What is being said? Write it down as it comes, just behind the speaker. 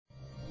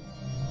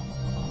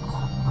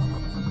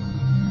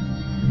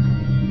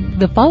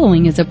The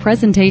following is a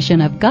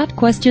presentation of Got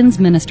Questions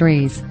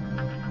Ministries.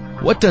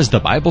 What does the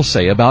Bible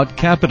say about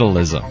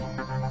capitalism?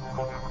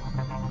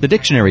 The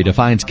dictionary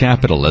defines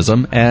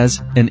capitalism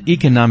as an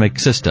economic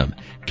system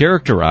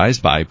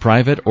characterized by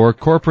private or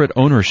corporate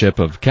ownership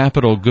of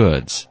capital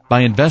goods, by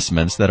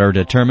investments that are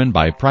determined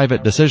by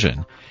private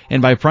decision,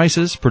 and by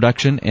prices,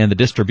 production, and the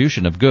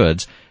distribution of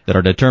goods that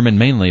are determined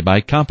mainly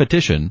by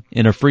competition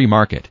in a free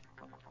market.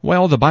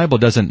 While the Bible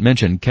doesn't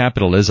mention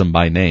capitalism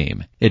by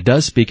name, it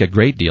does speak a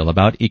great deal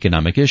about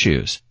economic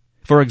issues.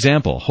 For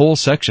example, whole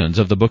sections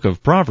of the book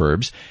of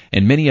Proverbs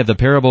and many of the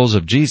parables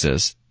of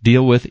Jesus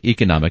deal with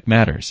economic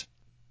matters.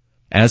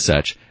 As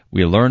such,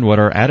 we learn what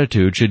our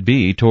attitude should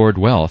be toward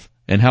wealth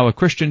and how a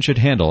Christian should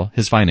handle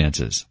his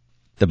finances.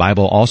 The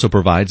Bible also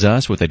provides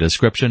us with a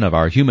description of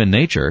our human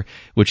nature,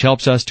 which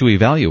helps us to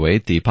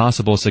evaluate the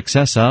possible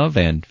success of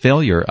and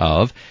failure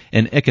of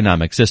an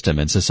economic system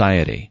in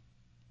society.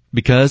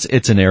 Because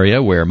it's an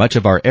area where much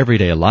of our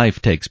everyday life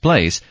takes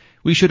place,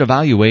 we should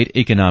evaluate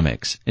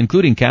economics,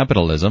 including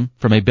capitalism,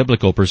 from a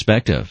biblical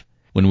perspective.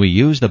 When we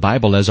use the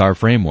Bible as our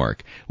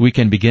framework, we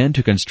can begin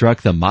to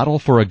construct the model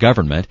for a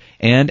government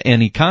and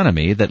an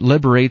economy that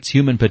liberates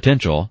human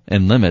potential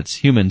and limits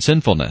human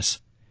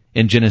sinfulness.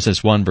 In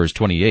Genesis 1 verse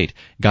 28,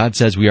 God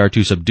says we are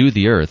to subdue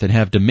the earth and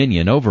have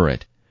dominion over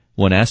it.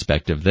 One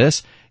aspect of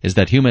this is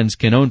that humans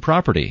can own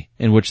property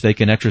in which they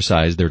can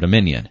exercise their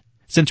dominion.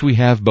 Since we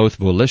have both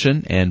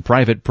volition and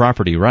private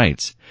property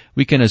rights,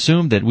 we can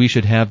assume that we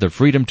should have the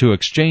freedom to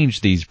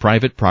exchange these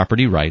private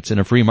property rights in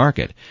a free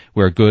market,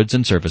 where goods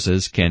and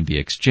services can be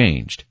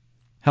exchanged.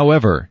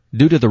 However,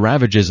 due to the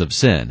ravages of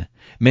sin,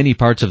 many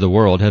parts of the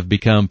world have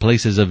become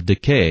places of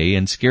decay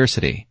and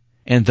scarcity.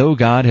 And though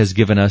God has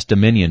given us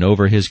dominion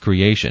over His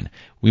creation,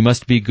 we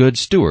must be good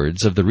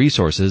stewards of the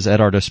resources at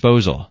our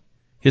disposal.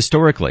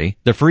 Historically,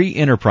 the free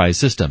enterprise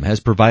system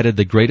has provided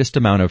the greatest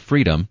amount of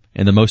freedom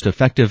and the most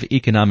effective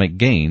economic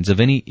gains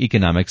of any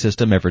economic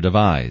system ever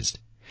devised.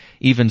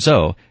 Even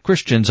so,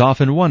 Christians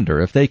often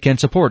wonder if they can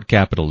support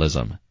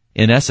capitalism.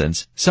 In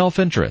essence,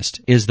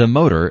 self-interest is the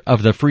motor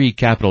of the free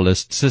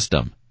capitalist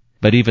system.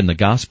 But even the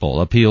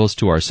gospel appeals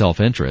to our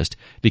self-interest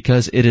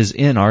because it is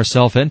in our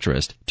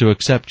self-interest to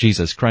accept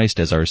Jesus Christ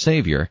as our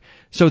Savior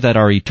so that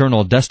our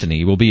eternal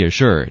destiny will be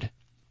assured.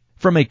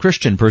 From a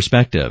Christian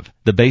perspective,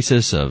 the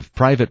basis of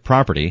private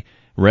property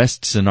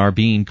rests in our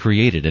being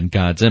created in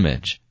God's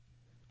image.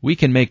 We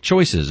can make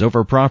choices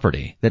over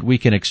property that we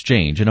can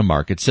exchange in a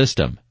market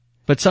system.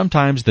 But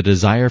sometimes the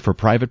desire for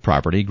private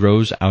property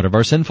grows out of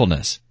our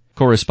sinfulness.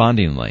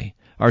 Correspondingly,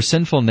 our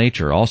sinful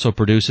nature also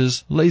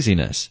produces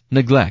laziness,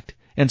 neglect,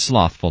 and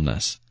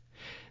slothfulness.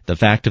 The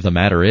fact of the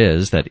matter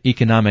is that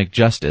economic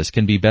justice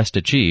can be best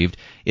achieved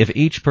if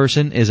each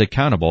person is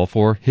accountable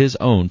for his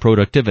own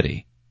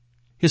productivity.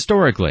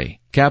 Historically,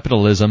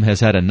 capitalism has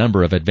had a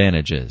number of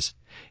advantages.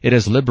 It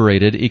has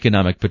liberated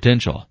economic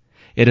potential.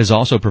 It has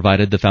also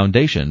provided the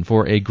foundation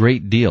for a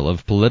great deal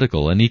of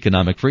political and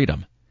economic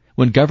freedom.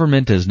 When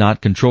government is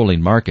not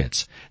controlling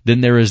markets, then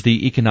there is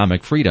the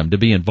economic freedom to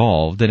be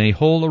involved in a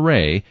whole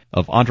array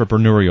of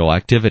entrepreneurial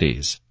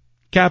activities.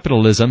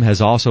 Capitalism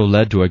has also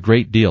led to a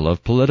great deal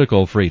of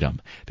political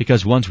freedom,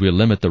 because once we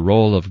limit the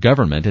role of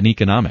government in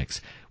economics,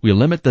 we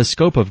limit the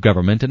scope of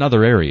government in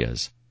other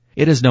areas.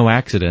 It is no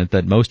accident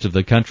that most of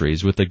the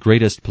countries with the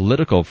greatest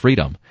political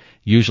freedom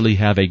usually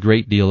have a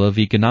great deal of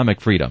economic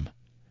freedom.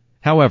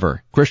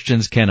 However,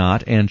 Christians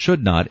cannot and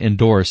should not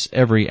endorse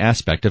every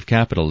aspect of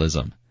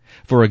capitalism.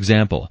 For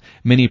example,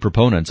 many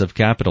proponents of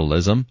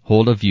capitalism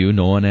hold a view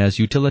known as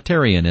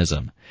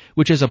utilitarianism,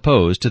 which is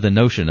opposed to the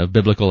notion of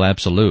biblical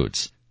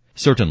absolutes.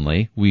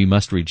 Certainly, we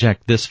must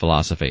reject this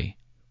philosophy.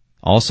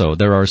 Also,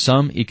 there are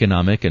some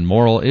economic and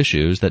moral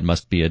issues that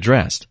must be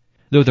addressed.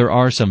 Though there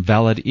are some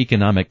valid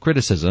economic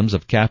criticisms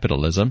of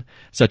capitalism,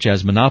 such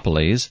as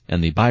monopolies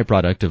and the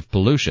byproduct of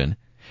pollution,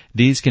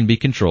 these can be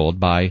controlled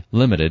by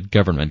limited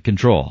government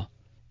control.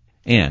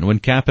 And when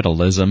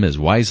capitalism is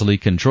wisely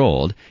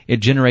controlled,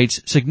 it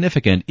generates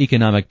significant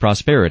economic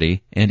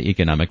prosperity and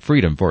economic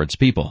freedom for its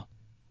people.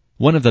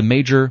 One of the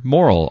major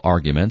moral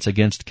arguments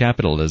against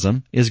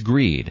capitalism is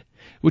greed,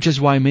 which is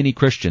why many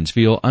Christians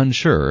feel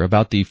unsure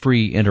about the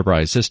free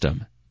enterprise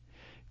system.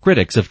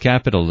 Critics of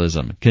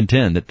capitalism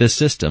contend that this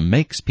system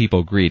makes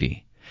people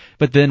greedy.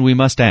 But then we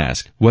must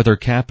ask whether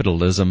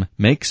capitalism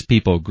makes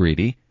people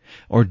greedy,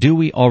 or do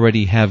we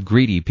already have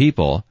greedy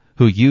people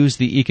who use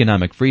the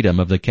economic freedom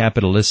of the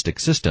capitalistic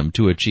system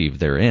to achieve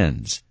their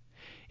ends?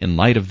 In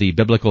light of the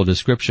biblical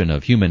description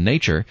of human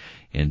nature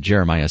in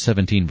Jeremiah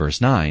 17 verse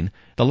 9,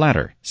 the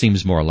latter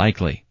seems more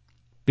likely.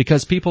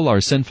 Because people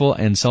are sinful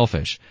and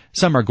selfish,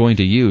 some are going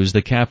to use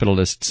the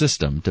capitalist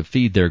system to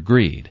feed their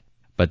greed.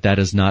 But that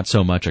is not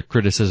so much a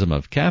criticism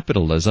of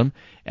capitalism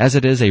as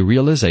it is a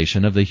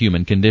realization of the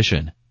human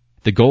condition.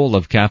 The goal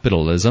of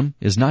capitalism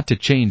is not to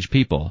change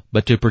people,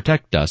 but to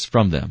protect us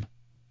from them.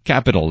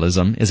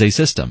 Capitalism is a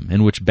system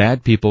in which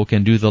bad people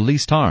can do the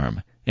least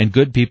harm, and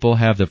good people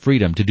have the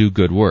freedom to do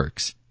good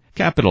works.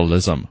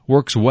 Capitalism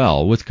works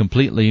well with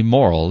completely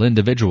moral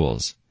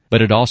individuals,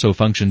 but it also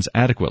functions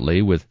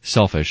adequately with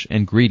selfish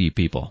and greedy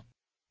people.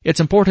 It's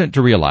important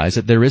to realize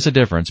that there is a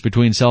difference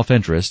between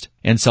self-interest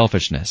and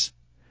selfishness.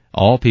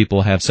 All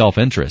people have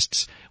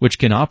self-interests, which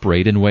can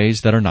operate in ways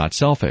that are not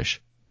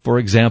selfish. For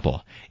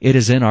example, it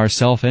is in our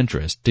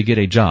self-interest to get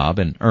a job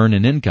and earn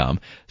an income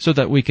so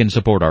that we can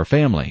support our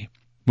family.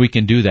 We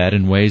can do that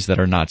in ways that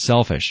are not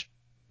selfish.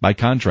 By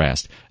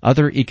contrast,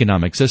 other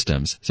economic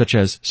systems, such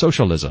as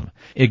socialism,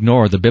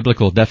 ignore the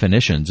biblical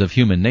definitions of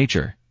human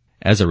nature.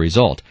 As a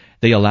result,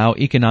 they allow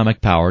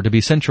economic power to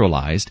be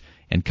centralized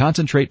and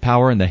concentrate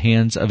power in the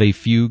hands of a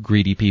few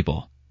greedy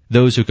people.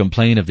 Those who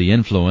complain of the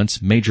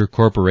influence major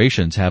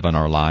corporations have on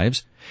our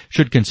lives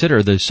should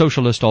consider the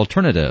socialist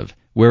alternative,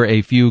 where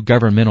a few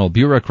governmental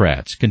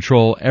bureaucrats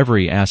control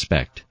every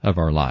aspect of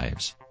our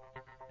lives.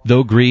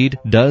 Though greed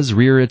does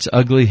rear its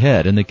ugly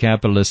head in the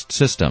capitalist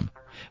system,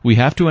 we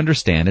have to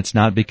understand it's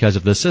not because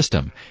of the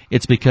system,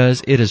 it's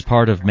because it is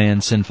part of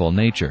man's sinful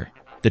nature.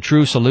 The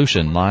true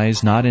solution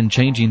lies not in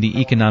changing the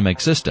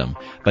economic system,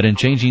 but in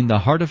changing the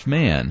heart of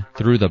man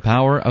through the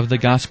power of the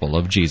gospel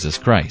of Jesus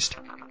Christ.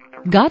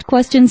 Got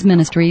Questions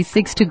Ministry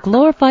seeks to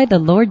glorify the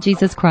Lord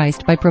Jesus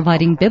Christ by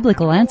providing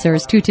biblical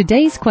answers to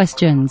today's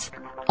questions.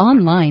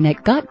 Online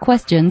at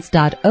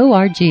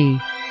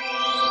gotquestions.org.